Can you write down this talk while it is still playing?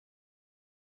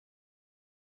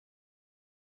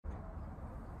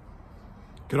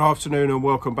Good afternoon and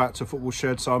welcome back to Football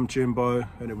Sheds. I'm Jimbo,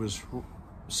 and it was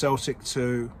Celtic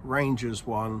 2, Rangers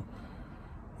 1.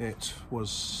 It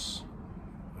was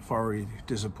a thoroughly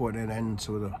disappointing end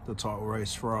to the title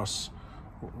race for us,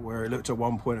 where it looked at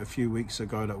one point a few weeks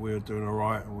ago that we were doing all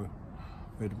right and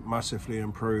we'd massively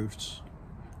improved,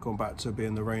 gone back to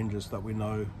being the Rangers that we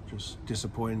know. Just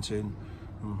disappointing.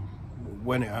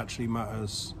 When it actually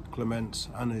matters, Clement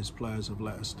and his players have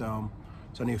let us down.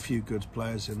 There's only a few good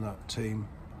players in that team.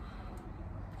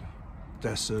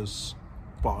 Dessers,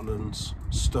 Butland,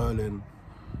 Sterling,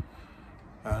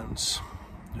 and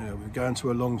we're going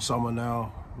to a long summer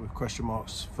now with question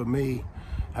marks for me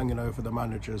hanging over the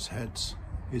manager's head.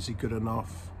 Is he good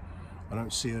enough? I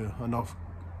don't see enough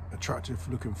attractive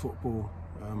looking football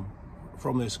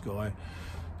from this guy.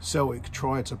 Celtic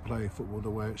tried to play football the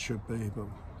way it should be, but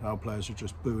our players are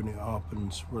just booing it up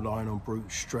and relying on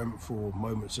brute strength or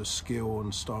moments of skill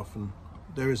and stuff, and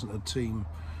there isn't a team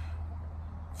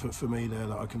for me there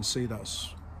that I can see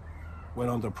that's, when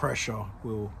under pressure,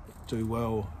 will do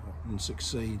well and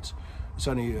succeed. It's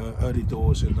only early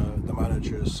doors in the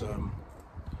manager's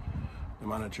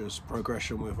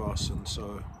progression with us, and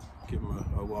so give him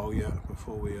a while yet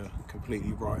before we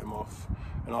completely write him off.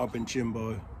 And I've been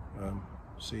Jimbo.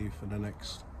 See you for the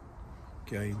next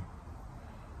game,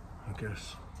 I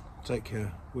guess. Take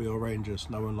care. We are Rangers.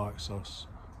 No one likes us.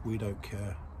 We don't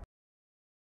care.